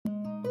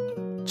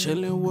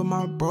chilling with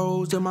my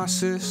bros and my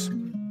sis.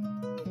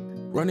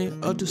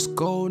 Running up the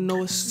score,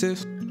 no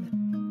assist.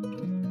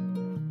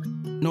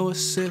 No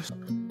assist.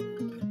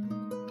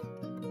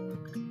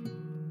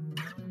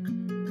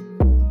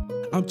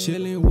 I'm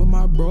chilling with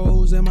my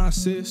bros and my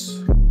sis.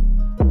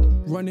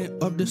 Running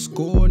up the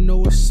score,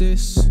 no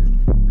assist.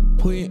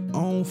 Put it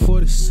on for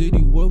the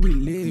city where we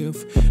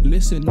live.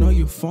 Listen on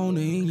your phone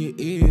or in your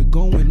ear.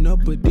 Going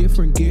up a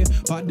different gear.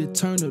 About to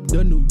turn up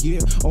the new year.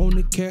 On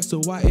the cast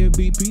of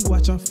YFBP.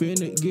 Watch, I'm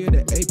finna get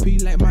the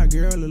AP like my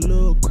girl a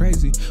little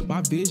crazy.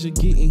 My vision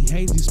getting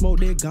hazy.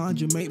 Smoke that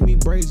ganja, make me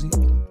brazy.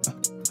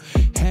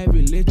 Have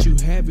it, let you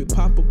have it.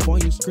 Pop up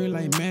on your screen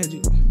like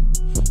magic.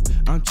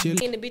 I'm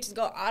chilling. And the bitches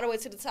go all the way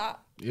to the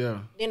top. Yeah.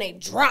 Then they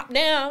drop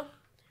down.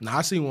 Nah,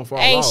 I seen one fall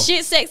off. Ain't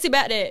shit sexy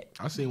about that.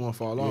 I seen one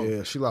fall off.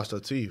 Yeah, she lost her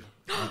teeth.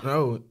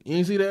 No, you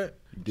didn't see that?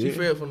 She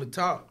fell from the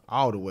top.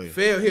 All the way.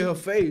 Fell, hit her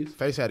face.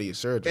 Face had to get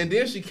surgery. And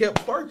then she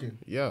kept twerking.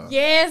 Yeah.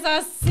 Yes,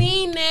 I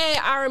seen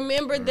that. I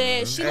remember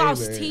that. She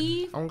lost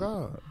teeth. Oh,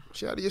 God.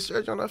 She had to get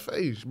surgery on her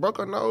face. Broke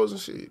her nose and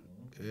shit.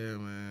 Yeah,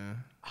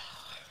 man.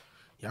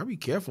 Y'all be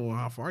careful on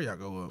how far y'all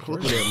go up.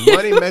 Look what that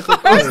money maker.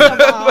 First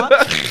of all,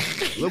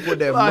 look what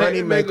that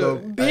money maker.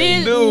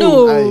 big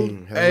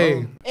dude.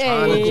 Hey.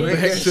 Trying to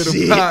back to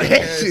the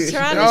podcast.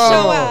 Trying to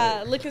show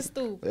out, looking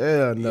stupid.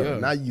 Yeah, no. Yeah.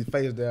 Now you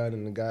face down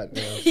in the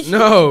goddamn.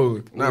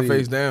 No, not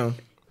face down.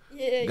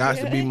 Yeah, Got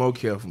to be more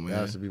careful, man.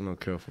 Got to be more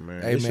careful,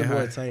 man. Hey, It's man, your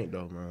boy how- Tank,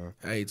 though, man.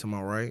 Hey, to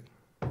my right.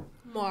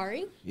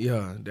 Mahri.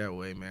 Yeah, that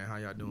way, man. How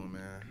y'all doing,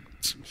 man?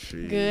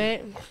 Shit.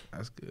 Good.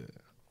 That's good.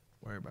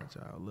 Worry about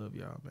y'all. Love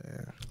y'all,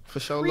 man. For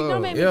sure Reek, don't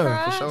love. make me Yeah,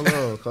 cry. For sure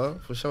love,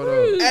 cuz. For sure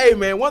love. Hey,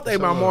 man, one thing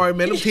about Mahri,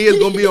 man, them kids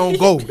gonna be on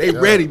go. They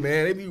ready,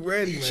 man. They be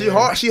ready,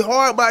 man. She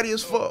hard body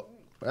as fuck.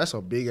 That's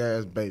a big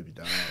ass baby,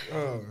 dog.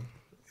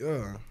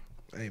 Yeah.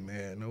 Hey,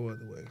 man, no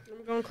other way.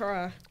 I'm gonna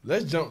cry.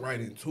 Let's jump right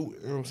into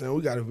it. You know what I'm saying?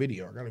 We got a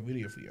video. I got a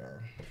video for y'all.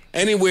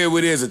 Anywhere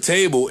where there's a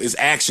table is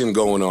action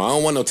going on. I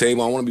don't want no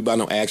table. I don't want to be by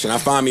no action. I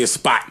find me a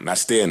spot and I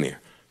stand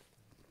there.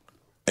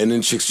 And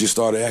then chicks just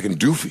started acting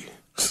doofy.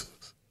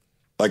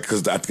 Like,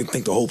 because I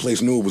think the whole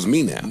place knew it was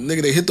me now.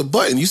 Nigga, they hit the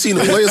button. You seen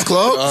the Players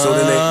Club? So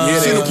then they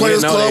seen the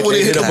Players Club where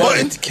they hit the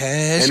button?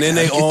 And then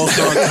they all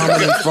start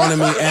coming in front of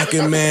me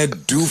acting mad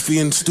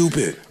doofy and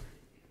stupid.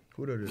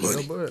 Who that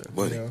is?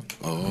 Buddy. Yeah.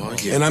 Oh,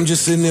 yeah. And I'm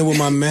just sitting there with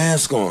my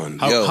mask on.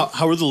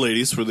 How were the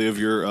ladies? Were they of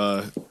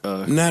your...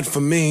 Not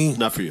for me.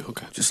 Not for you,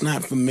 okay. Just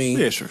not for me.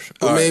 Yeah, sure.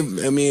 But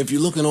maybe, I mean, if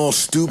you're looking all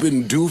stupid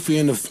and doofy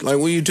and like,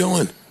 what are you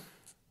doing?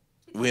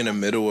 We in the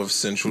middle of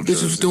Central Bitch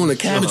was Jersey. doing a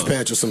cabbage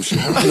patch or some shit.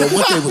 I don't know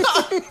what they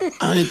were.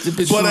 I hit the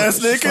bitch Butt-ass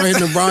started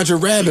hitting the Roger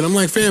Rabbit. I'm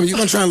like, fam, you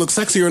gonna try and look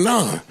sexy or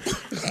not?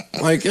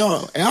 Like,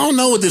 yo, I don't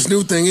know what this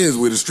new thing is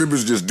where the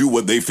strippers just do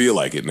what they feel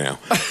like it now.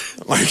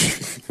 Like,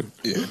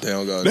 Yeah, they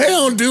don't got they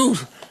don't do.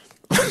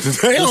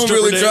 They don't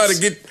really try to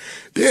get.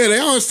 Yeah, they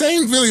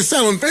ain't really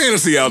selling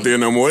fantasy out there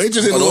no more. They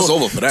just it's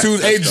over for that.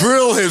 A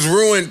drill has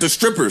ruined the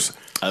strippers.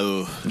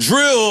 Oh.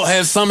 Drill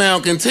has somehow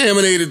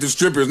contaminated the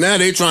strippers. Now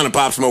they trying to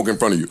pop smoke in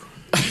front of you.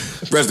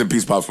 Rest in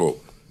peace, Pop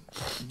Smoke.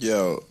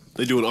 Yo,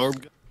 They do an arm...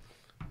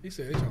 He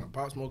said they trying to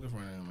pop smoke in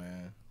front of him,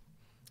 man.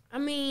 I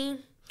mean,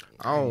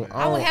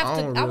 I would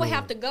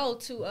have to go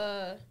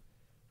to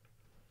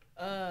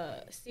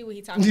see what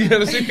he talking You about.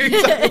 know what I'm saying?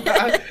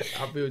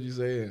 I feel what you're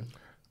saying.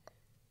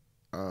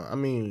 I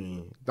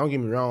mean, don't get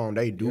me wrong,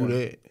 they do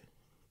that.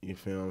 You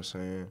feel what I'm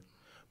saying?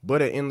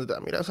 But at the end of the day,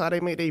 I mean, that's how they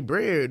make their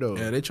bread, though.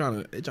 Yeah, they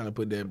trying to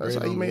put that bread That's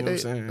how you on, make you know they.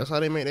 what I'm saying? That's how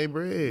they make their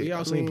bread.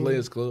 Y'all seen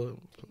Players Club.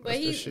 But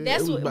shit. It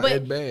that's was what about but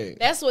that bag.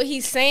 that's what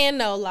he's saying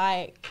though.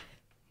 Like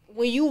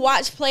when you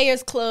watch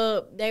Players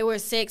Club, they were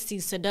sexy,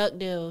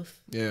 seductive,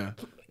 Yeah.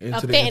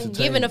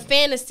 giving a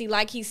fantasy,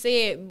 like he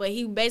said. But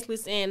he basically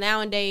saying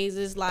nowadays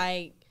it's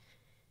like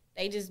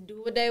they just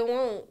do what they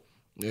want.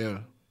 Yeah.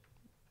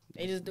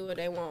 They just do what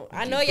they want.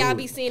 I know y'all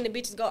be seeing the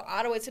bitches go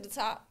all the way to the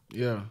top,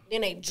 Yeah.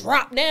 then they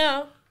drop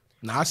down.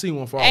 Nah, I seen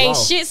one fall Ain't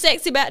off. shit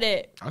sexy about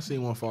that. I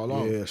seen one fall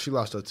off. Yeah, she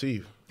lost her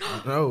teeth.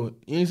 No,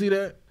 you didn't see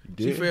that?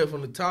 She did. fell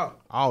from the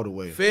top. All the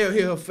way. Fell,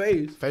 hit her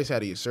face. Face had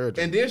to get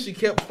surgery. And then she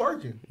kept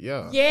twerking.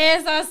 Yeah.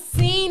 Yes, I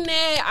seen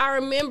that. I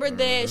remember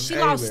that. She Hey,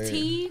 lost man.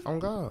 teeth. Oh,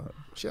 God.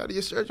 She had to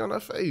get surgery on her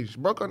face.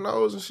 Broke her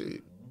nose and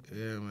shit.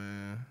 Yeah,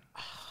 man.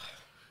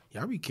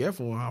 Y'all be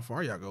careful on how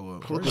far y'all go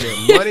up. Look what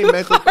that money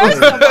maker.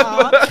 First of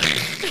all,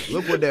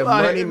 Look what that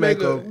money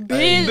maker.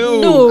 big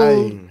dude.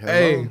 dude.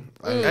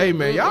 Hey,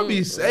 man, y'all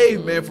be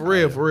safe, man, for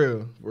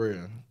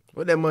real.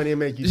 What that money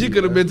make you do? She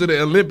could have been to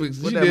the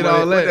Olympics. She did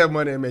all What that that.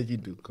 money make you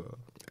do, cuz?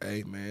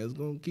 Hey, man, it's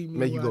gonna keep me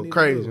Make you where I go need to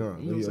crazy, go. huh? You know what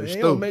I'm Yeah, saying? It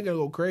stupid. don't make her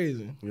go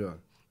crazy. Yeah.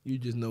 You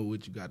just know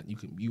what you got.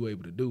 You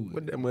able to do.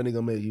 What that money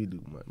gonna make you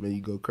do, man? Make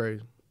you go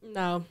crazy?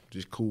 No.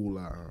 Just cool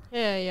out, huh?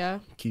 Yeah.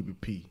 Keep it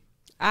P.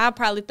 I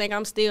probably think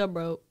I'm still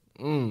broke.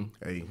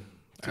 Hey.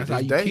 That's to how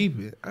this you day. keep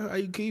it. That's how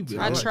you keep it.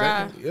 I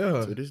try.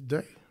 Yeah. To this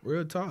day.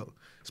 Real talk.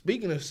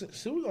 Speaking of,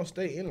 so we're gonna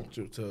stay in the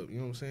tub, you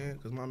know what I'm saying?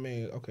 Because my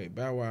man,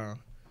 Bow Wow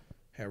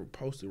had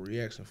posted a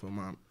reaction for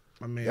my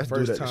man That's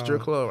first dude at time the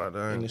strip club right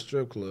there. in the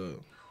strip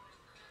club.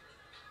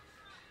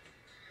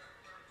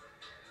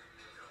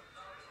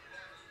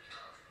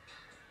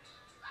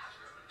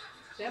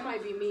 That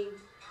might be me.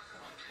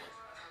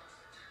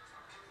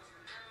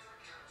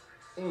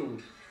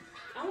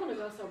 I want to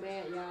go so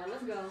bad, y'all.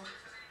 Let's go.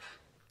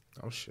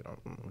 Oh shit! I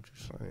don't know what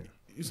you're saying.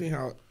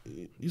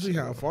 You see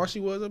how far she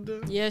was up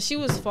there? Yeah, she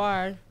was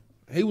far.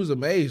 He was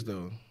amazed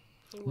though.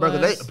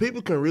 Brother,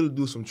 people can really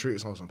do some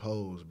tricks on some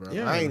poles, bro.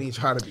 Yeah. I ain't even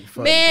trying to be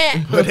funny.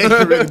 Man, But they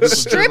can really do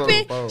some tricks on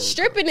some poles.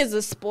 stripping is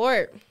a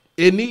sport.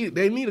 They need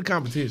a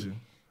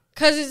competition.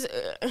 Cause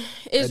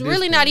it's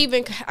really not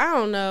even. I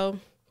don't know.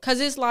 Cause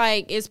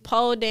it's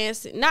pole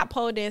dancing, not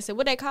pole dancing.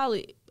 What they call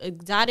it?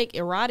 Exotic,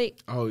 erotic.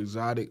 Oh,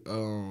 exotic.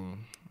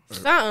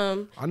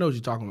 Something. I know what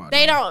you're talking about.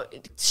 They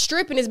don't.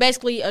 Stripping is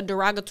basically a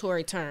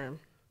derogatory term.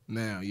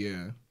 Now,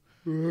 yeah.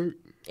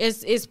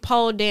 It's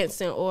pole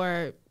dancing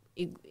or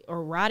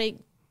erotic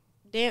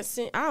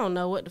dancing. I don't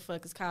know what the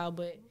fuck it's called,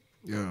 but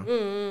Yeah.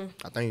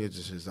 I think it's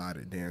just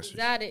exotic dancers.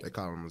 Exotic. They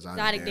call them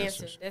exotic dancers.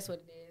 dancers. That's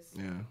what it is.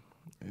 Yeah.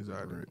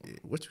 Exotic.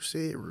 What you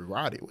said?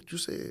 Erotic. What you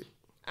said?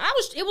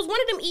 It was one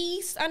of them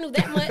E's. I knew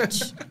that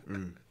much.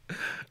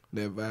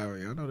 That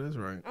Valerie. I know that's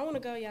right. I want to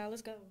go, y'all.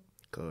 Let's go.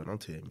 Cuz,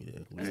 don't tell me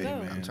that. Let's Hey, go.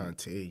 man, I'm trying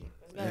to tell you.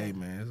 Let's go. Hey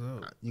man, it's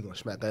up. You gonna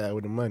smack that out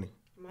with the money.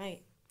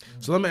 Might.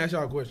 So let me ask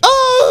y'all a question.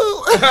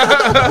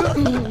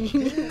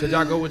 Could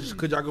y'all go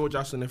with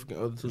y'all significant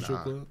other to the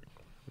strip club?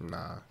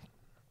 Nah.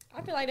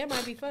 I feel like that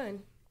might be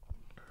fun.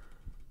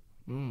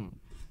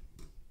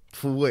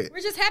 For what? We're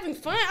just having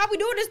fun. All we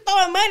doing is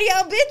throwing money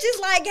on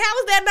bitches. Like, how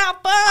is that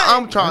not fun?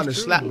 I'm trying to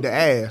slap the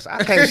ass.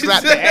 I can't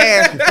slap the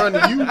ass in front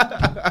of you.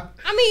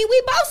 I mean,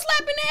 we both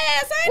slapping the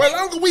ass, ain't Well, as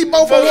long as we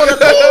both on one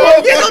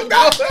accord, get them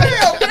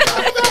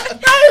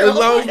As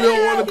long as we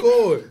don't want to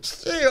cord.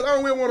 Shit, as long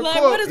as we don't want to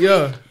Like, what court. is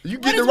Yeah. You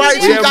what get the is right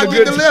we cheek, there I for?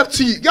 get the left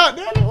cheek. God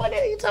damn it, what the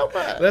hell you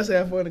talking about? Let's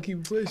have fun and keep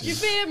it pushing. You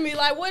feel me?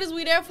 Like, what is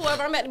we there for if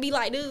I'm about to be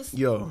like this?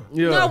 Yo.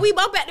 Yeah. No, we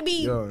both about to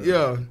be.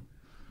 Yeah.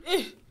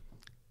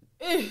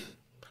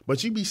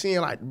 But you be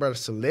seeing like, bro,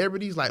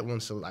 celebrities, like when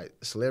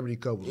celebrity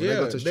couples, when Yeah, they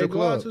go to they strip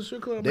go out club, to the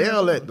strip club, they'll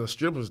man. let the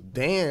strippers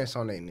dance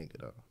on that nigga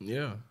though.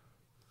 Yeah.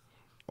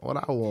 What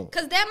I want.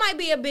 Because that might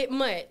be a bit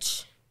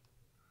much.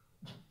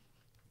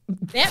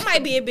 That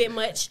might be a bit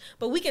much.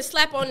 But we can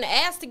slap on the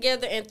ass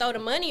together and throw the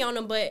money on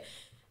them. But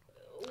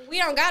we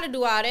don't got to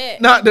do all that.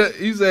 Not the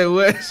you say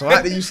what? So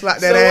after you slap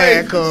that wait,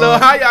 ass, cuz. so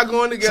how y'all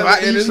going together? So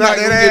after and you it's slap not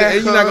that gonna get ass, it,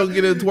 and you're not gonna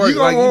get it to work. You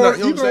gonna Like, want,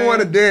 you you know gonna want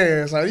to to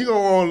dance. Like you gonna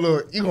want to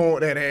look. You gonna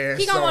want that ass.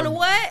 He gonna want to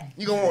what?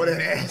 You gonna want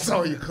that ass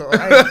on you, cuz.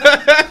 Hey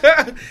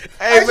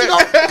Hey, man.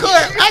 cuz,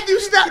 after you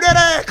snap that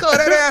ass, cuz,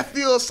 that ass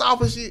feels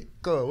soft and shit.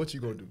 Cuz, what you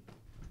gonna do?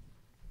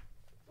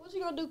 What you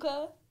gonna do,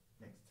 cuz?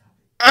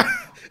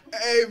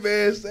 Hey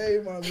man,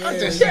 save my man.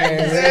 just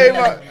saying.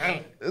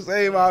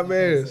 Save my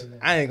man.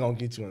 I ain't gonna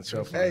get you in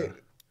trouble. Hey.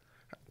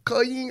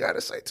 Cuz, you ain't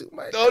gotta say too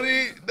much. Don't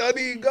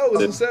even go.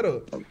 It's a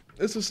setup.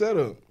 It's a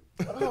setup.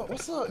 What up?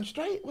 What's up? You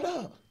straight? What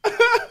up?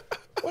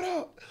 What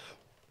up?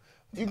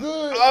 You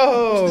good?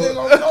 Oh. You still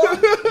gonna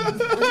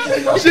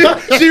go? She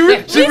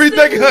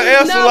rethinking her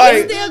answer No, like.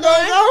 we still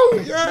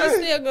going. Yeah. We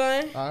still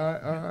going. All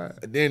right.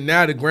 Then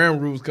now the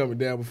ground rules coming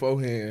down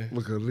beforehand.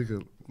 Look.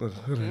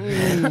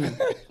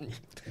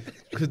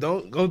 Cause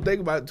don't think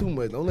about it too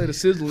much. Don't let it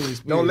sizzling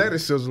spill. Don't let it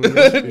sizzle. Don't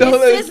let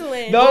it,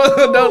 Sizzling.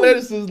 don't let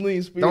it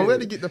sizzling spill. Don't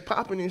let it get the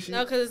popping and shit.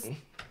 No, because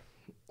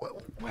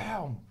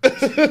Wow.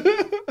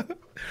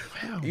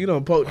 You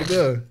don't poke the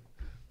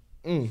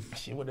gun.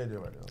 Shit, what they do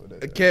right there? What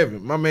they do?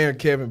 Kevin, my man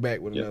Kevin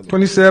back with another.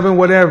 27,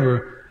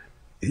 whatever.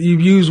 You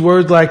use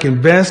words like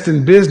invest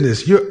in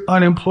business. You're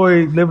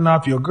unemployed living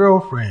off your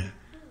girlfriend.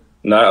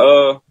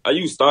 Now, I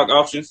use stock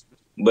options,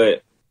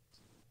 but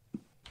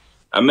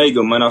I made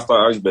good money on stock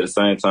options, but at the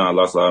same time, I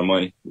lost a lot of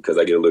money because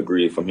I get a little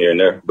greedy from here and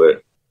there.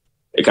 But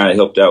it kind of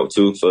helped out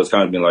too. So it's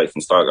kind of been like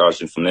from stock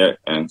options from there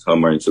and some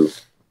money too.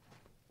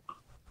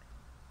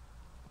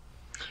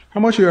 How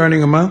much are you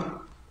earning a month?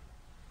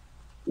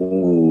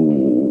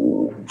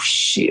 Ooh,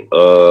 shit.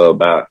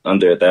 About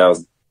under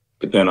 1,000,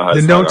 depending on how.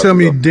 Then don't tell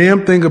me a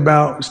damn thing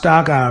about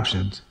stock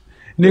options.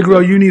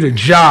 Negro, you need a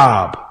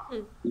job.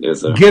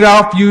 Yes, sir. Get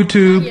off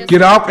YouTube,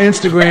 get off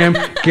Instagram,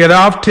 get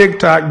off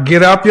TikTok,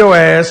 get off your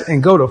ass,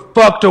 and go the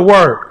fuck to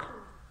work.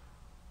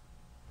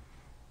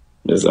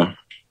 Yes, sir.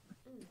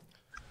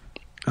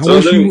 I So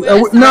wish let you. me-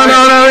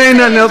 No, ain't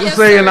nothing else to Yes,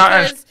 say. sir, And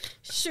I, because,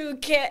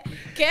 shoot,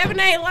 Kevin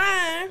ain't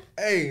lying.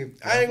 Hey,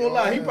 I ain't gonna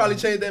lie. He probably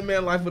changed that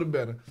man's life for the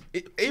better.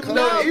 Even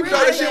No, though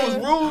that shit was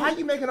really. How rude.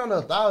 you making under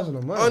 1,000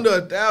 a month? Under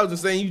 1,000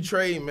 saying you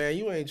trade, man.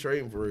 You ain't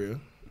trading for real.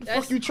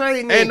 Fuck you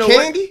trading Ain't in no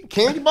candy?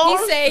 Candy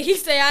bars? He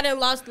said I done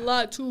lost a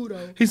lot too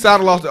though. He said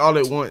I lost it all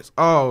at once.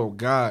 Oh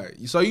God!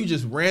 So you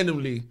just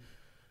randomly,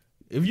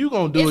 if you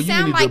gonna do it, It you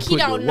sounds need like to he put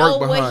don't the know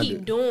work what behind he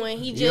it. doing.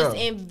 He just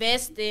Yeah.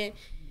 investing.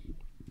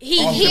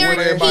 He Off of what hearing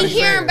everybody's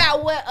saying.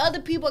 about what other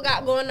people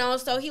got going on.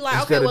 So he like,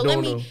 Instead okay, of well,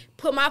 let doing me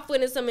put my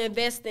foot in some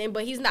investing.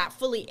 But he's not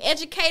fully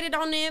educated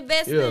on the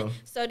investing. Yeah.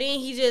 So then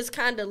he just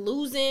kind of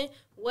losing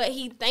what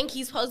he think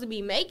he's supposed to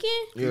be making.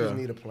 You Yeah. just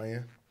need a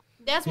plan.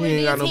 That's He what it ain't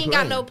is. got no He ain't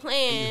got no You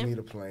plan. just need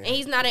a plan. And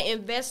he's not an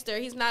investor.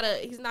 He's not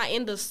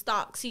in the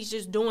stocks. He's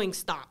just doing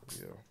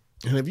stocks.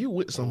 And if you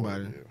with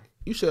somebody,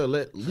 you should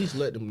at least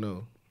let them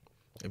know.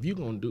 If you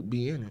gonna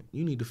be in it,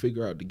 you need to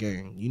figure out the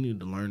game. You need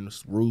to learn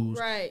the rules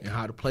and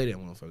how to play that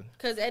motherfucker.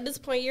 Because at this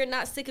point, you're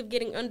not sick of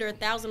getting under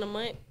 $1,000 a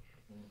month.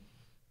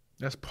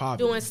 That's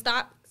poverty. Doing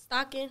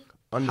stocking.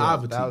 Under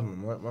poverty.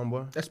 $1,000, my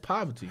boy. That's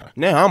poverty.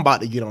 Now I'm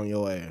about to get on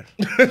your ass.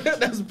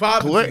 That's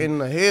poverty. What in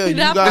the hell you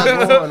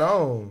got going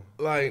on?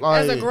 Like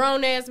as a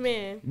grown ass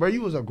man. Bro,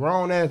 you was a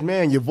grown ass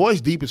man. Your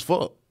voice deep as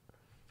fuck.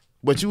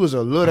 But you was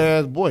a little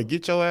ass boy.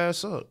 Get your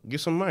ass up. Get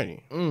some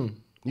money.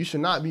 You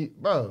should not be,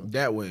 bro.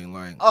 That way,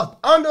 like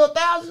under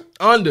 1,000.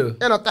 Under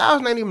and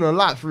 1,000 ain't even a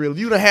lot for real. If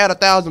you done had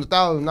 1,000,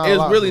 1,000 not a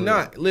lot. It's really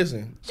not.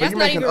 Listen, so you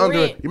making under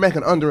rent. You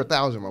making under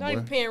 1,000, my not boy.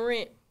 Even paying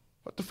rent.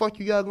 What the fuck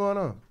you got going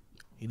on?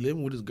 He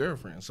living with his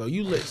girlfriend. So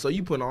you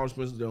putting all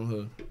responsibility on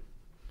her.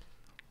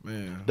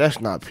 Man, that's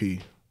not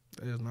P.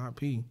 That is not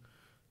P.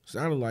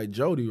 Sounded like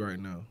Jody right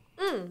now.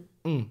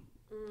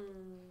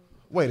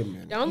 Wait a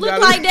minute. Don't look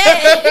like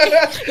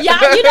that.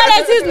 Y'all, you know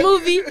that's his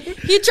movie.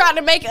 He tried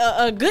to make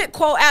a good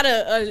quote out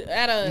of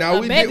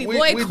a baby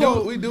boy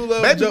quote. We do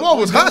love Baby Boy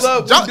was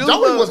hustling. Jody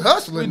was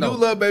hustling. We do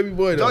love Baby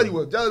Boy though.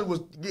 Jody was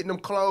getting them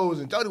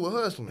clothes and Jody was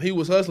hustling. He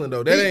was hustling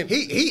though. That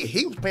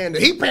he was paying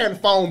the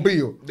phone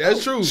bill.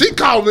 That's true. She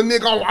called the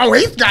nigga on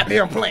his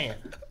goddamn plan.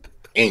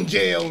 In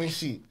jail and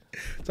shit.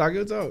 Talk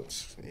your talk.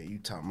 Yeah, you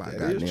talking about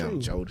goddamn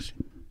Jody.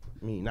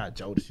 I mean, not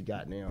Jodeci,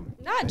 goddamn.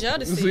 Not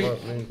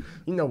Jodeci.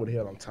 You know what the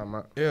hell I'm talking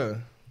about. Yeah.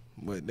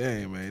 But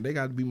damn, man, they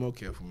got to be more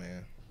careful,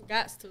 man.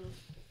 Gots to.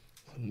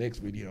 Next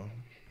video.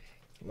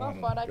 My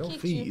fault, I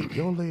kicked you.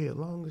 Your leg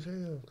long as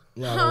hell.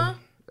 Huh?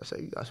 I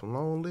say you got some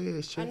long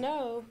legs, chick. I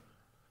know.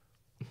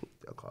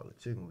 Y'all call it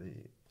chicken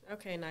leg.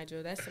 Okay,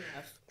 Nigel, that's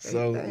enough.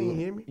 So, they ain't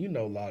hear me. You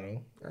know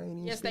Lotto.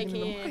 Yes, they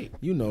can.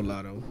 You know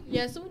Lotto.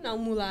 Yes, we know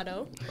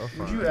Mulatto.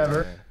 Would you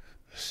ever?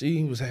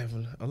 She was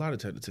having a lot of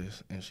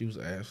tests, and she was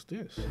asked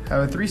this.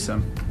 Have a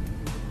threesome.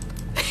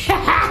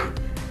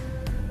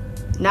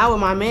 Not with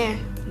my man,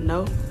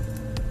 no.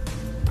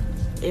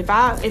 If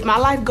my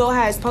life go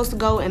how it's supposed to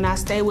go and I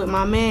stay with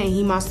my man,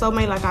 he my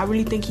soulmate like I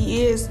really think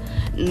he is,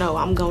 no,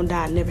 I'm gonna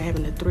die never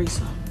having a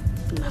threesome.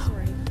 No.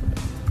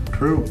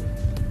 True.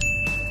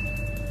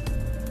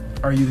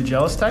 Are you the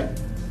jealous type?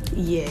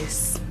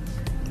 Yes.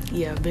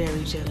 Yeah,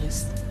 very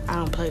jealous. I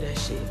don't play that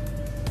shit.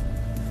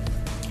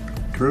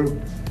 True.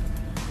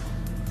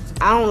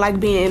 I don't like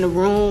being in a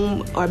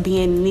room or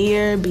being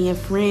near, being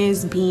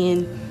friends,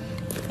 being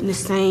in the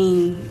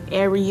same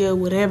area,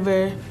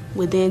 whatever,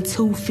 within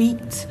 2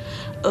 feet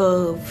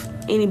of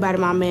anybody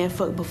my man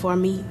fucked before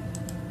me,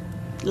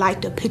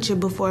 liked a picture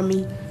before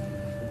me,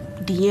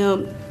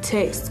 DM,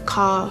 text,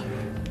 call,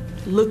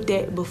 looked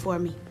at before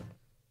me.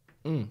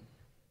 How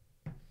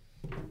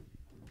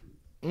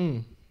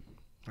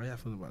y'all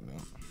feel about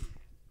that?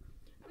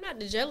 I'm not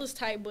the jealous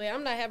type, but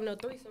I'm not having no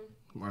threesome.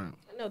 Right.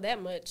 I know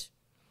that much.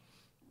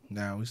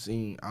 Now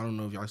I don't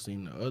know if y'all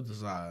seen the other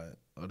side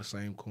of the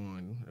same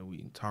coin that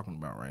we talking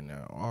about right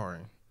now, Ari,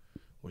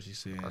 where she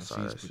said she's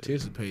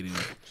participating.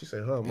 She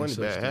said her money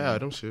back half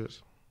them shits.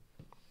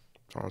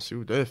 Trying to see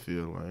what that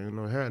feel like. You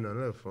know, had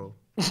none of that for.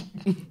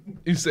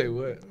 You say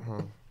what?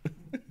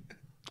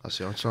 I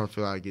said I'm trying to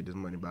feel like I get this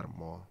money by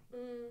tomorrow.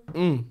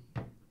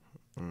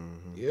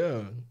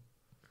 Yeah.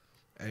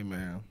 Hey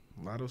man,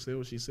 Lotto said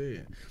what she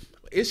said.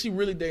 Is she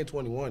really dating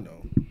 21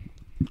 though?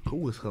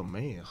 Who is her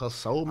man? Her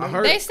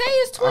soulmate? They say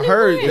it's 21. I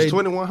heard it's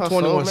 21 her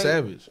 21 soulmate.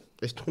 Savage.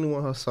 It's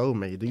 21 her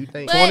soulmate. Do you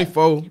think? But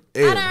 24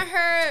 L. I done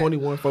heard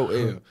 21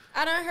 4L.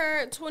 I done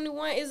heard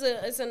 21 is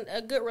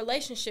a good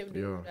relationship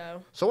dude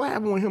though. So what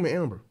happened with him and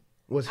Amber?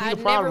 Was he I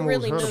the problem never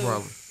really or was her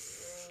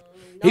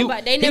the knew.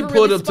 problem? They never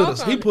really spoke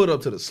on He it. put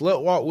up to the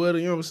slut walk with her,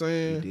 you know what I'm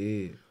saying? He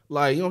did.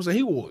 Like, you know what I'm saying?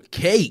 He wore a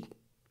cape.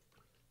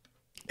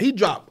 He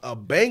dropped a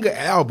banger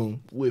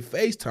album with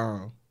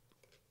FaceTime.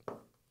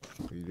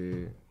 He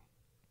did.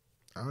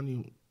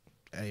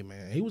 Hey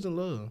man, he was in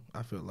love,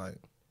 I feel like.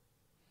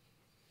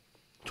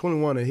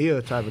 21 and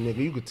here type of nigga,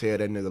 you could tell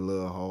that nigga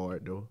love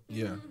hard though.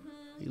 Yeah.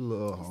 He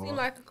love hard. Seem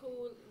like a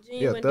cool, Yeah,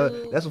 genuine thug.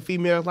 dude. That's what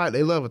females like.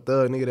 They love a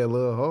thug nigga that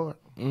love hard.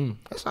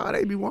 That's all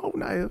they be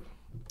wanting out here.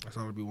 That's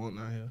all they be wanting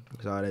out here.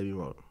 That's all they be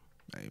wanting.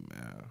 Hey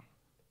man.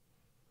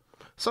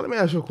 So let me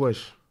ask you a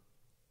question.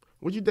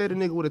 Would you date a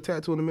nigga with a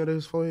tattoo in the middle of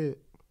his forehead?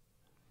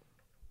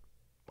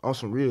 On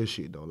some real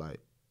shit though, like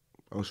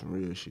on some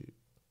real shit.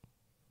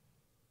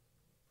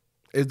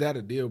 Is that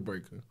a deal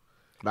breaker?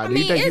 Like, I do you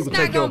mean, think it's people not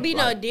take gonna your, be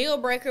like, no deal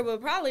breaker,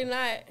 but probably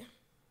not.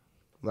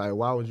 Like,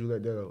 why would you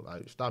let that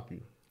like stop you?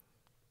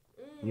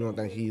 You don't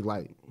think he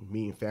like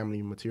meeting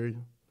family material?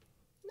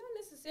 Not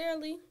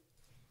necessarily.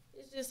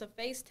 It's just a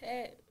face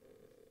tat.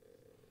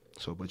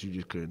 So, but you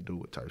just couldn't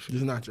do it type shit.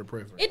 It's not your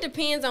preference. It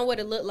depends on what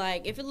it look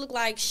like. If it look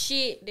like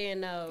shit, then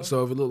no.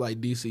 So if it look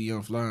like DC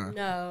Young Flying.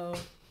 No.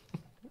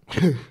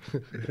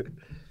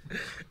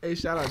 Hey,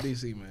 shout out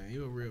DC, man.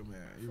 You a real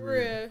man. You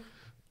For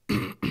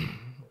real.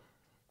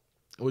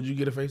 Would you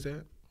get a face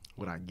tat?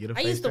 Would I get a I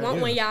face used to tat?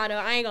 want one, y'all, though.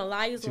 I ain't gonna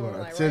lie. I used to What you want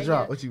want, like a teardrop? right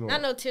here. What you want?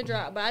 Not no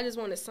teardrop, but I just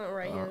wanted something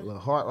right here. A little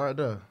heart right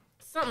there.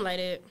 Something like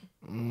that.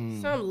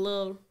 Something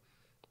little.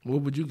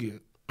 What would you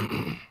get?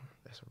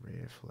 That's a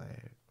red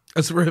flag.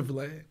 That's a red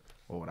flag.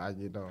 What I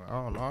get done? I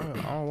don't know.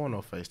 I don't want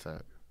no face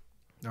tag.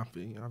 I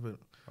feel you. I don't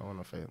want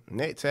no face.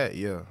 Neck tag,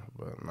 yeah,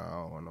 but no, I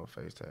don't want no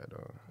face tag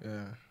though.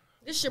 Yeah.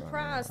 This your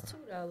prize too,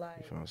 though. Like,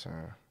 You know what I'm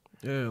saying?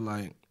 Yeah,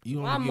 like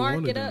you why only get mark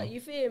one of it up? them. You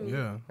feel me?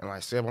 Yeah. And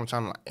like, say if I'm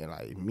trying to, and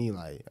like me,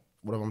 like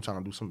whatever I'm trying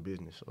to do some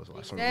business or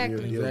like some real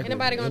Exactly. deal.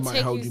 Anybody It gonna might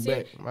take hold you you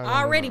serious? back.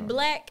 Already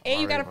black,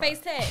 and you got a Already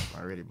face tag.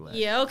 Already black.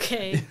 Yeah,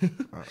 okay.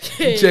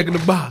 You checking the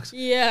box.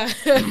 Yeah.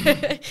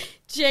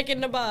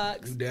 Checking the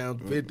box. You down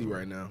 50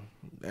 right now.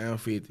 Down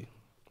 50.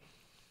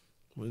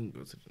 We can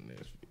go to the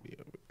next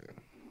video.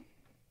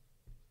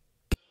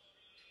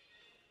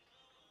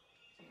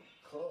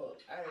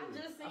 I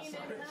just seen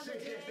that the other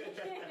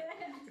day.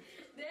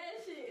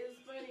 That shit is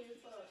funny as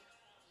fuck.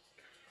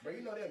 But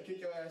you know they'll kick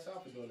your ass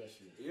out for doing that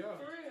shit. Yeah.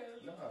 For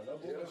real. Nah, no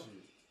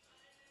bullshit.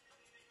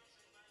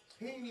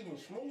 He ain't even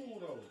smooth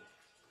though.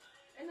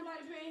 Ain't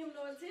nobody paying him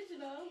no attention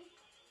though.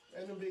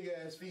 And them big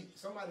ass feet.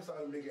 Somebody saw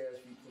them big ass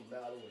feet from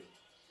a mile away.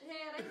 Yeah,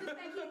 they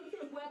just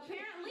think well,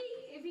 apparently,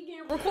 if he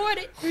getting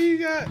recorded. He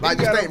got Like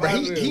he just got think, a but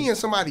lot of he in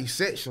somebody's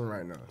section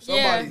right now.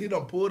 Somebody he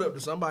done pulled up to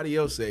somebody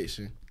else's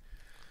section.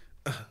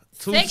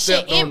 Section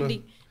stepped on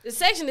empty. The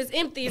section is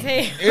empty as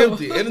hell.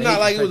 Empty. And it's not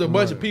like it was a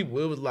bunch of people.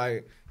 It was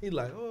like he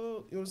like, oh, you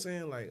know what I'm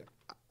saying? Like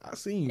I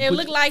seen you. It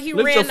looked like he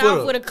ran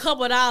off with a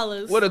couple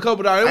 $. With a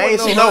couple $. I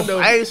ain't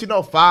see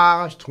no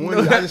 5s,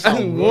 20s. I just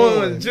saw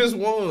one. Just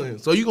one.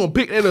 So you gonna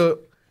pick that up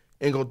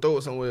and go throw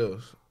it somewhere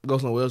else. Go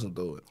somewhere else and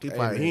throw it. He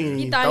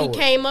thought he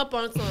came up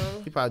on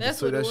something. He probably That's just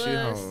threw what that it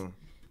shit was. home.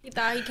 He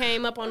thought he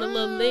came up on a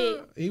little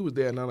lid. He was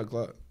there at 9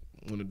 o'clock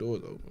when the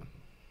doors open.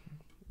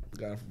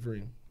 Got it for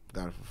free.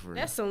 Got it for free.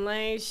 That's some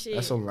lame shit.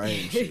 That's some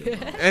lame shit,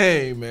 bro.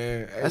 Hey,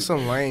 man. That's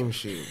some lame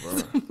shit,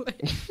 bro.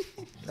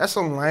 That's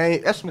some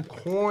lame. That's some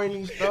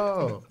corny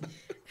stuff.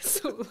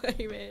 Some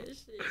lame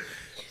ass shit.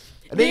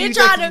 And then you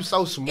try think you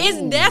so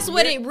smooth. That's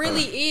what it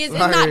really is. It's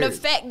not the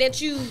fact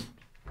that you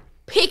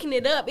picking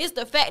it up. It's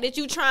the fact that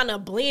you trying to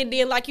blend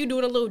in like you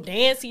doing a little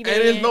dancey dance.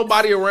 And there's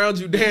nobody around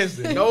you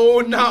dancing. No,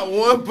 not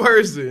one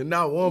person.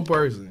 Not one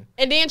person.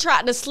 And then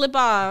tried to slip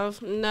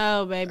off.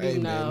 No, baby, Hey,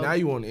 no. man, now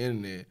you on the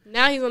internet.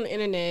 Now he's on the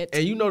internet.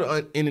 And you know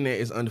the internet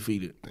is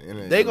undefeated.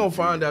 They gonna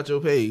find out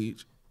your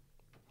page.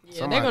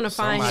 Yeah, they're gonna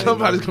find you.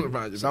 Somebody's gonna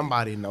find you.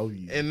 Somebody know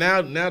you. And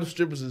now the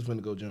strippers is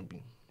gonna go jump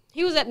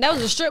you. That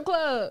was a strip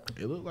club.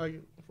 It looked like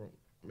it.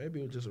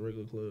 Maybe it was just a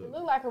regular club. It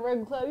looked like a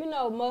regular club. You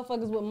know,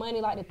 motherfuckers with money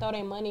like to throw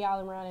their money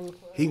all around in the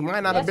club. He might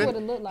not have been. That's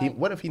what it looked like.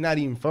 What if he not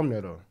even from there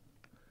though?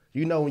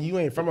 You know, when you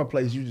ain't from a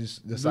place, you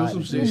just decide.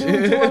 some to shit.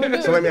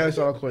 do. So let me ask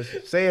y'all a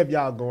question. Say if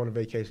y'all go on a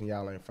vacation,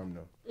 y'all ain't from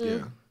there.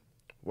 Yeah.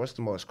 What's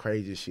the most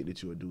craziest shit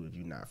that you would do if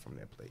you not from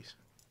that place?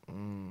 I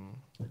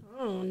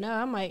don't know.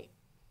 I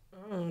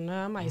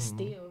might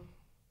steal.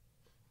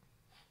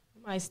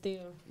 I might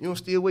steal. You don't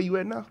steal where you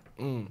at now?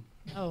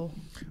 Oh.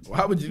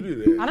 Why would you do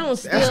that? I don't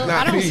steal. That's not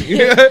I don't me.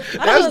 steal.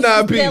 That's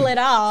not me. Steal at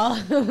all.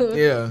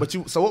 Yeah. But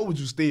so what would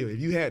you steal if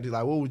you had to?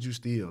 Like, what would you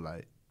steal?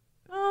 Like,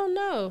 I don't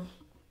know.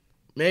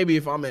 Maybe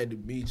if I'm at the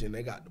beach and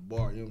they got the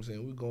bar, you know what I'm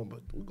saying? We going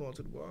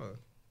to the bar.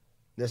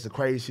 that's the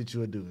crazy shit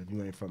you would do if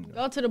you ain't from there.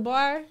 Go to the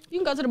bar. You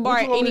can go to the bar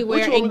What you want me- anywhere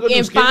what you want me to go do,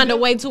 and skinny find a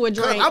dip? way to a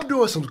drink. I'm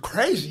doing some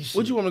crazy shit.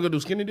 What you want to go do,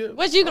 skinny dip?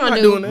 What you I'm gonna not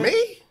do? doing that.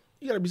 Me?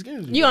 You gotta be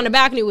skinny dip. You on the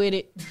balcony with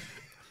it.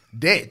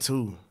 That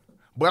too.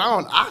 But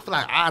I feel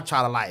like I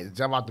try to like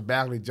jump out the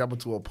balcony, jump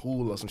into a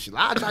pool or some shit.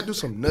 I try to do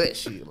some nut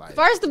shit. Like,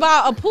 First of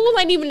all, a pool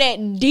ain't even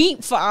that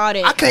deep for all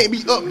that. I can't be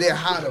up there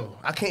high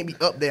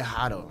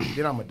though.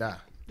 Then I'ma die.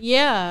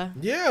 Yeah.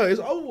 Yeah, it's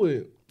over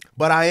with.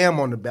 But I am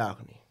on the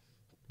balcony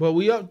But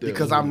we up there.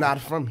 because I'm not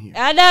from here.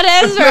 I know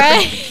that's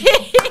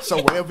right. So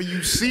whatever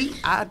you see,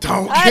 I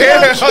don't I care.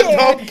 don't care. I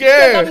don't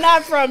care. 'Cause I'm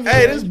not from here.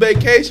 Hey, this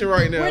vacation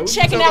right now. We're What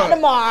you checking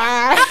talking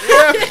out about?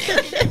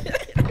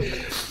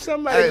 tomorrow.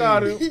 Somebody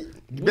got it.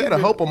 You better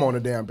hope I'm on a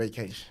damn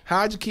vacation.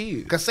 How'd your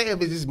kids? Cause say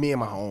if it's just me and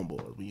my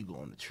homeboys when you go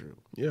on the trip.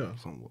 Yeah.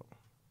 Somewhere.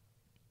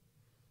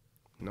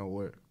 You know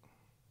what?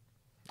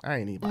 I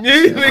ain't even. You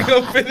ain't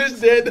gonna finish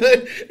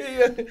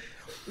that.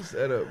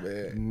 Set up,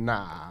 man.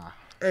 Nah.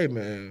 Hey,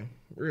 man.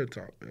 Real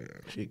talk, man.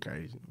 Shit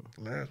crazy.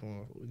 Last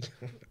one.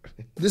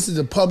 This is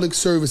a public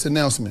service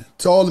announcement.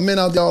 To all the men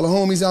out there, all the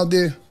homies out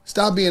there,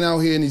 stop being out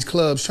here in these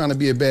clubs trying to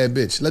be a bad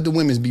bitch. Let the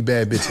women be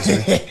bad bitches,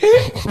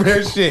 man.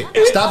 Real shit.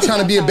 Stop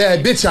trying to be a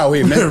bad bitch out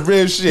here, man.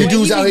 Real shit. You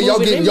dudes out here,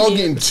 y'all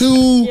getting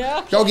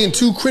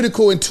too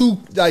critical and too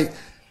like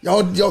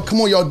y'all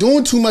come on, y'all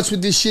doing too much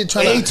with this shit,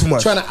 trying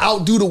to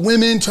outdo the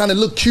women, trying to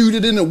look cuter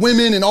than the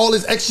women and all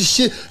this extra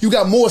shit. You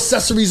got more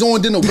accessories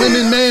on than the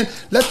women, man.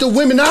 Let the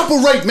women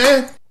operate,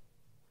 man.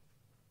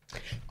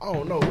 I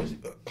don't know.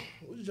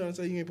 What you trying to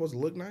say? You ain't supposed to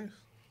look nice?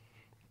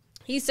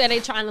 He said they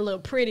trying to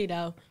look pretty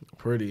though.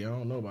 Pretty. I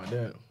don't know about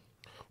that.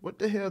 What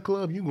the hell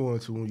club you going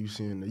to when you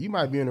seeing that? You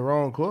might be in the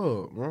wrong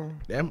club, bro.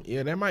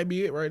 That might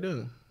be it right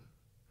there.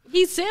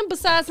 He's sitting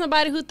beside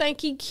somebody who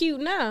think he cute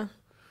now.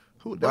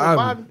 Who?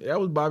 Bobby. That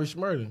was Bobby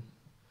Shmurda.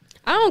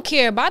 I don't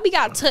care. Bobby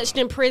got touched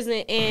in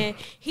prison and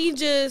he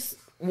just.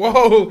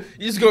 Whoa,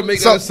 you just gonna make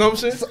that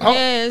assumption?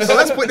 Yes. So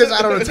let's put this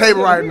out on the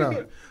table right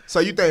now. So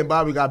you think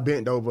Bobby got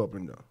bent over up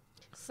in there?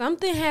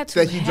 Something had to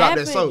That he dropped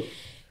happen. that soap.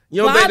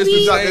 You don't think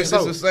this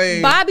is the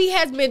same? Bobby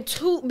has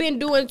been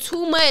doing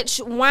too much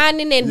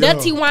whining and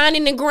dirty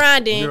whining and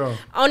grinding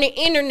on the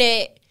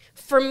internet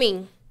for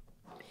me.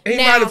 He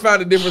might have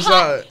found a different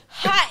side.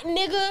 Hot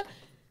nigga.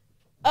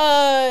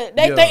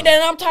 They think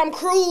that I'm Tom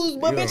Cruise,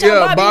 but bitch,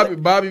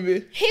 I'm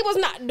Bobby. He was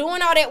not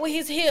doing all that with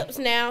his hips.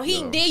 Now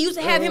he did used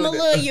to have him a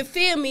little, you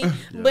feel me?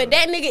 But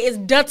that nigga is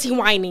dirty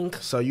whining.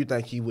 So you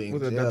think he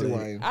went in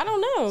jail? I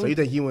don't know. So you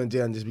think he went in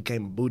jail and just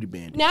became a booty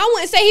bandit? Now I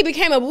wouldn't say he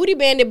became a booty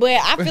bandit,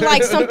 but I feel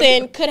like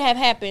something could have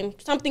happened.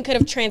 Something could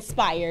have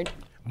transpired.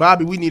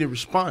 Bobby, we need a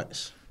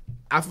response.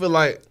 I feel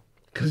like.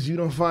 Because you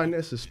don't find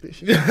that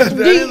suspicious. That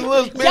is a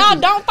little suspicious. Y'all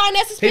don't find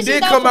that suspicious. He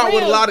did come out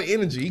with a lot of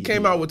energy. He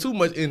came out with too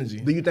much energy.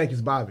 Do you think it's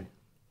Bobby?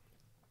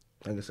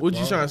 What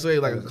you trying to say?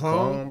 Like a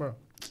clone? Bro?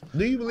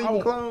 Do you believe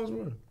in clones,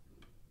 bro?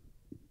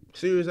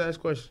 Serious ass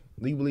question.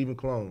 Do you believe in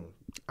clones?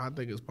 I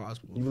think it's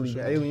possible. You believe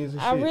in aliens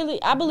and shit?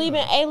 I believe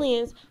in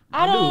aliens.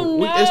 I don't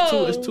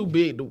know. It's too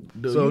big.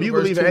 So you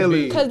believe in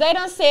aliens? Because they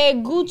done said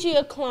Gucci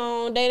a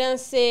clone. They done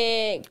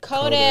said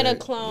Kodak a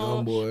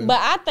clone. But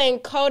I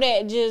think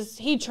Kodak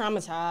he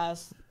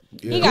traumatized.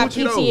 Yeah. He got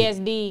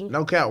PTSD.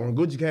 No cap. When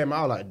Gucci came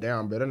out, like,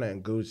 damn, better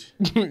than Gucci.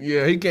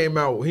 Yeah, he came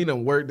out. He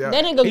done worked out.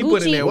 That nigga he Gucci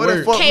put in that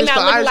work. came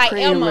out looking like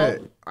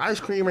Elmo. Ice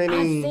cream ain't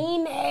even. I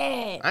seen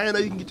that. I didn't know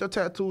you can get your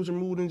tattoos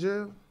removed in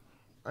jail.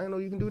 I didn't know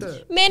you can do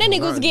that. Man, that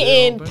nigga was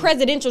getting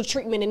presidential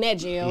treatment in that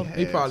jail.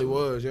 He probably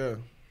was, yeah.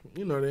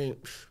 You know, they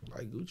ain't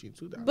like Gucci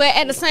too. But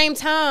at the same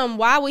time,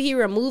 why would he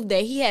remove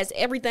that? He has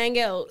everything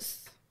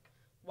else.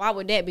 Why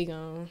would that be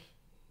gone?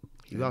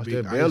 He lost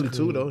that belly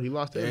too, though. He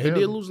lost that belly. He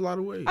did lose a lot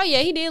of weight. Oh, yeah,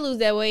 he did lose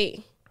that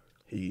weight.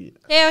 Hell, he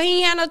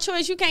ain't had no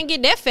choice. You can't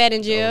get that fat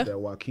in jail. That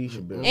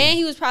Waukesha belly. And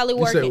he was probably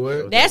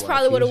working. That's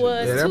probably what it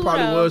was, yeah, that too,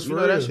 probably though. was for you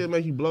know, that shit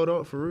make you bloat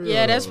up for real.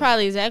 Yeah, that's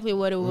probably exactly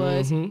what it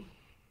was. Mm-hmm.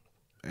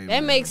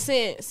 That makes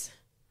sense.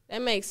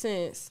 That makes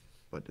sense.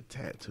 But the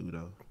tattoo,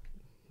 though.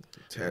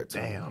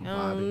 Damn, Bobby.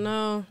 I don't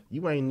know.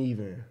 You ain't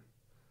even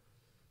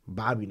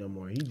Bobby no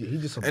more. He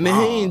just a and then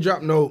he ain't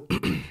dropped no,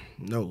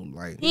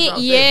 like.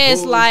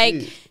 Yes, like.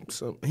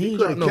 He ain't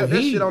dropped no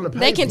heat. Shit on the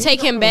they can take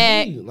him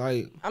back.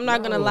 Like, I'm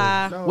not gonna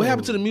lie. No. What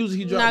happened to the music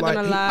he dropped? I'm not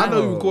gonna lie. I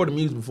know he recorded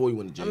music before he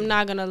went to jail. I'm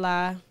not gonna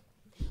lie.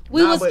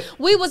 We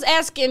was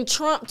asking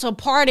Trump to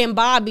pardon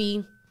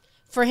Bobby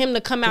for him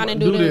to come out and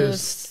do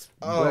this.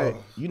 But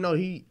you know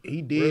he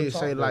did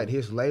say like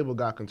his label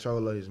got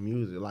control of his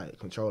music, like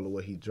control of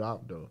what he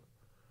dropped though.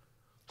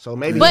 So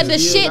maybe. But the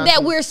shit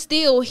that we're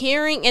still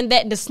hearing and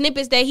that the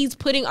snippets that he's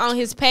putting on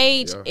his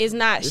page is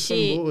not it's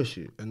shit. Some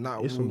bullshit. And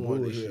not it's some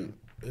bullshit.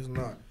 It's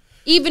not.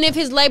 Even if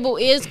his label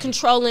is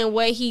controlling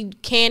what he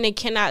can and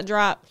cannot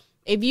drop,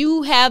 if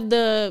you have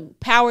the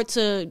power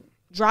to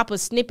drop a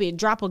snippet,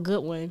 drop a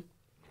good one.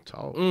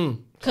 Talk.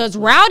 Cause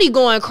Rowdy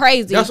going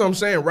crazy. That's what I'm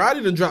saying.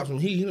 Rowdy done dropped some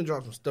heat. He done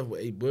dropped some stuff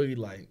with A Boogie.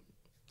 Like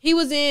he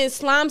was in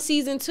Slime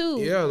Season 2.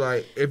 Yeah,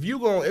 like if you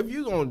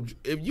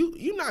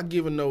not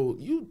giving no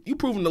you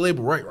proving the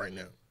label right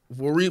now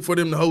for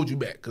them to hold you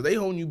back because they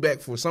holding you back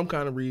for some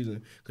kind of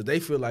reason because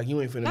they feel like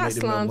you ain't finna make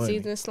them no money. Not Slime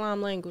Season,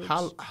 Slime Language.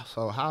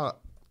 What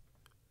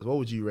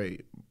would you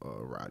rate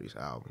Roddy's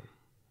album?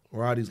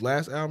 Roddy's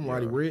last album,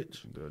 Roddy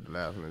Rich. The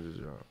last one is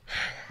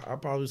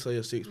I'd probably say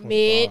a 6.5.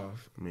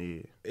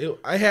 Mid. It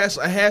had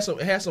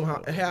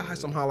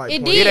some highlight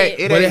it points.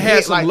 Did. But it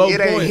had some low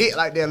points. It ain't hit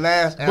like that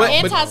last album.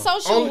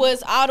 Antisocial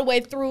was all the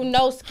way through,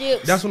 no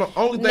skips. That's what the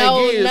only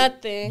thing is.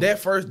 Nothing.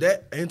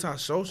 That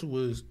Antisocial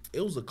was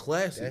a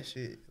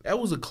classic. That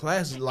was a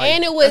classic. Like,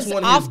 and it was that's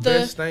one off of his the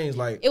best things.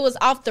 Like it was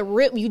off the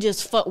rip. You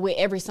just fuck with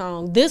every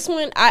song. This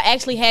one I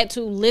actually had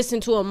to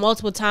listen to it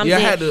multiple times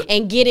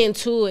and get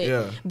into it.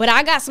 Yeah. But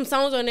I got some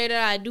songs on there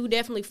that I do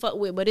definitely fuck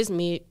with. But it's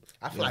mid.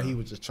 I feel like he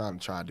was just trying to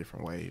try a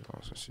different wave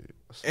on some shit.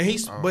 And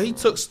he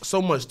took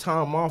so much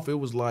time off. It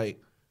was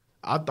like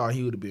I thought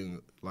he would have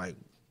been like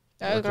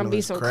that was gonna be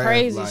some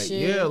crazy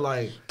shit. Yeah,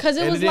 like because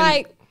it was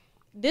like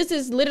this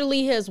is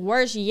literally his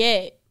worst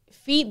yet.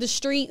 Feed the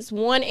Streets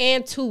 1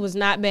 and 2 was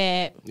not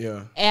bad.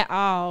 Yeah. At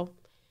all.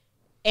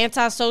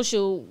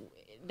 Antisocial,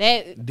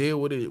 that did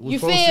what it was you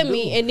supposed feel to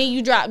me? do. And then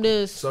you drop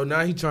this. So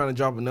now he's trying to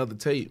drop another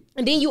tape.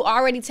 And then you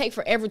already take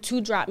forever to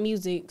drop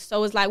music.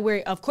 So it's like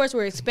we're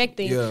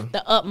expecting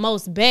the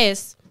utmost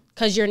best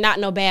because you're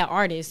not no bad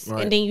artist.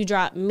 Right. And then you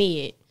drop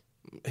mid.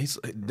 His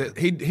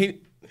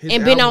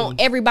and been on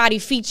everybody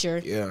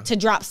feature to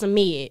drop some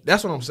mid.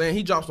 That's what I'm saying.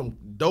 He dropped some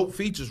dope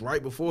features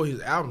right before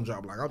his album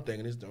dropped. Like I'm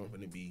thinking this don't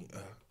gonna be.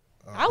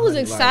 I was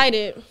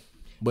excited.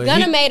 But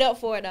Gunna made up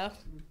for it though.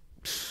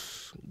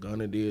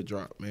 Gunna did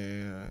drop,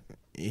 man.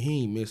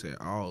 He ain't miss at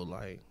all.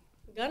 Like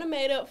Gunna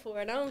made up for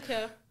it. I don't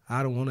care.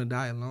 I don't want to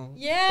die alone.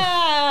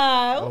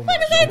 Yeah.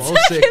 What is that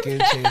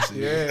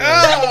talking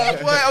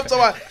Yeah. Boy, I'm talking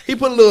about. He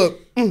put a little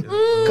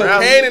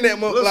cocaine in that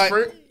mother. Like,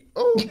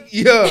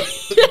 yeah.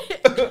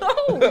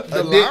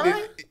 The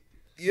line?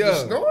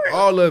 Yeah.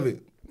 All of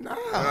it.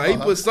 Nah, he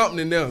put something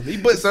in there. He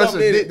put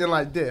something in it.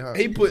 Like that, huh?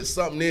 He put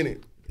something in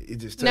it. It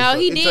just no,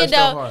 he did though.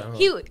 Heart,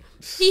 huh?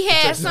 He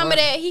had some of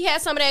that. He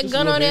had some of that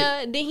gun on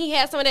there. Then he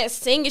had some of that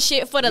singing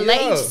shit for the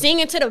ladies,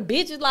 singing to the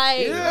bitches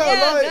like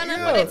gun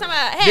on what they talking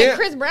about. Had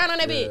Chris Brown on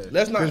that bitch.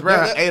 Let's not. Chris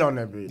Brown ate on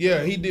that bitch.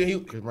 Yeah, he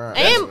did. Chris Brown.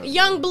 And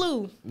Young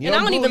Blue. And I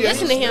don't even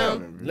listen to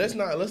him. Let's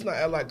not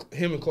act like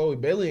him and Chloe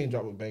Bailey ain't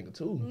dropping a banger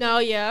too. No,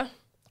 yeah. You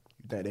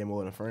think they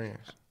more than friends?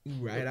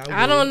 Right.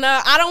 I don't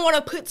know. I don't want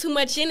to put too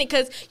much in it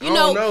because you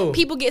know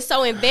people get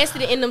so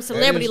invested in them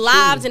celebrity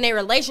lives and their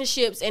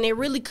relationships, and it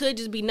really could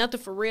just be nothing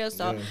for real.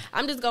 So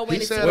I'm just gonna wait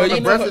and see. He said on the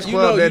Breakfast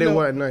Club that it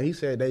wasn't nothing. He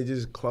said they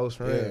just close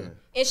friends.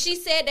 And she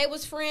said they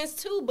was friends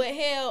too, but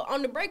hell,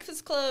 on the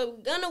Breakfast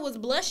Club, Gunna was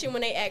blushing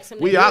when they asked him.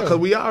 We all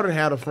done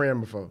had a friend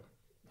before.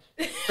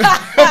 You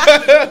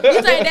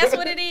think that's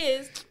what it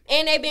is?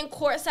 And they been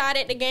courtside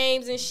at the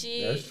games and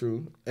shit. That's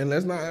true. And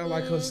let's not act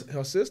like her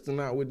sister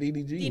not with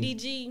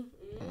DDG.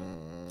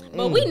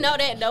 But we know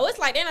that though. It's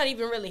like they're not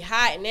even really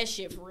hiding that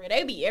shit for real.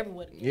 They be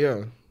everywhere together.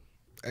 Yeah.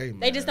 Hey,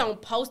 they just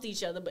don't post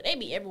each other, but they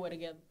be everywhere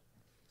together.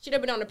 Should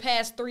have been on the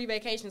past 3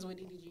 vacations with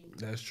DDG.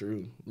 That's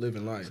true.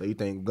 Living life. So you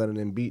think Gunna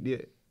didn't beat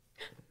yet?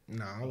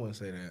 Nah, I wouldn't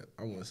say that.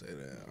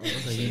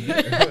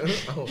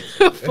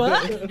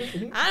 Fuck.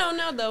 I don't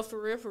know though, for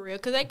real.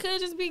 Because they could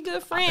just be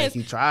good friends. I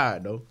think he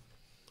tried though.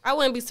 I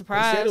wouldn't be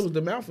surprised. He said it was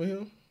the mouth for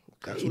him.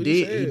 He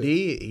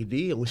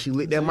did. When she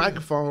licked that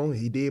microphone,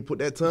 he did put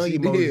that tongue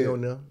emoji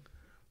on there.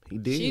 He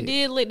did. She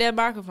did lick that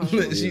microphone.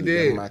 She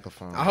did.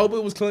 Microphone. I hope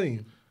it was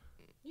clean.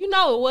 You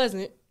know it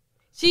wasn't.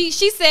 She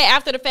said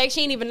after the fact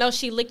she didn't even know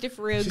she licked it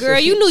for real. Girl,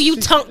 you knew you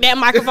tunked that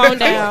microphone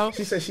down.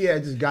 She said she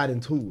had just got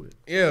into it.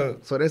 Yeah.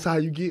 So that's how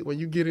you get when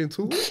you get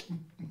into it.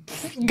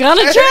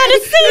 Gonna try to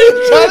see.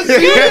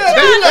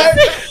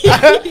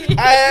 I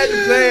had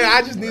to say,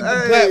 I just need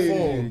the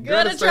platform.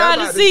 Gonna try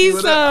to see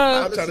some.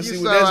 I'm trying to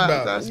see what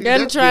that's about.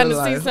 Gonna try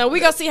to see some. We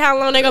gonna see how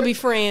long they gonna be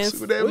friends.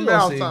 See what that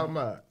mouth talking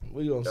about.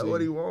 We gonna That's see.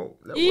 what he want.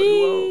 That's what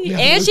he want.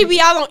 And she be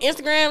all on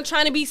Instagram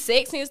trying to be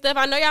sexy and stuff.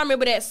 I know y'all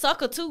remember that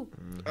sucker too.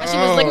 She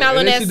was looking out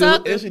on that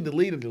sucker. And she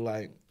deleted it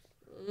like.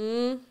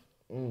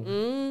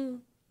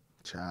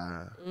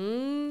 Child.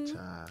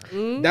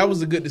 That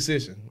was a good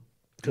decision.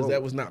 Because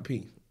that was not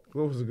P.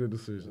 What was a good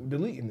decision?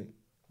 Deleting it.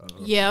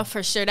 Yeah,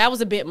 for sure. That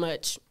was a bit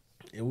much.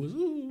 It was.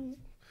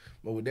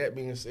 But with that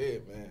being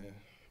said, man,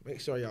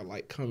 make sure y'all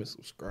like, comment,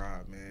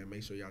 subscribe, man.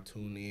 Make sure y'all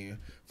tune in.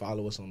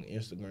 Follow us on the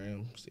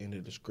Instagram. It's in the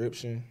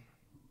description.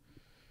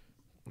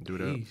 Do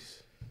that.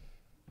 Peace.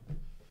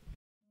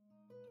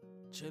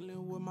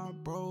 Chilling with my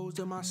bros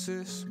and my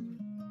sis.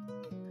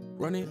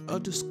 Running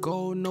up the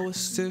score, no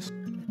assist.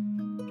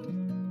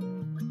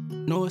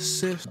 No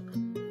assist.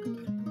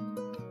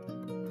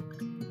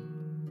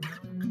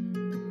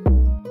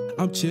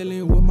 I'm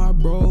chilling with my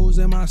bros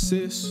and my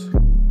sis.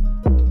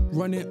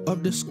 Running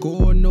up the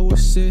score, no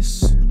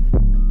assist.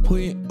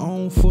 Putting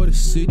on for the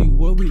city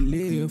where we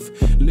live.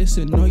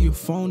 Listen on your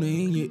phone or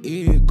in your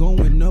ear.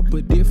 Going up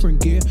a different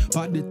gear.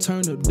 About to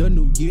turn up the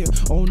new year.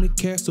 On the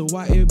castle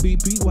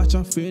YFBP. Watch,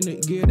 I'm finna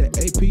get the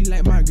AP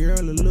like my girl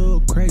a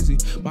little crazy.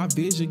 My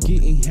vision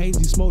getting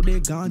hazy. Smoke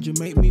that ganja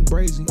make me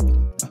brazen.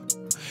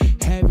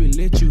 Have it,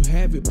 let you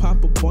have it.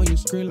 Pop up on your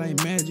screen like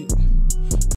magic.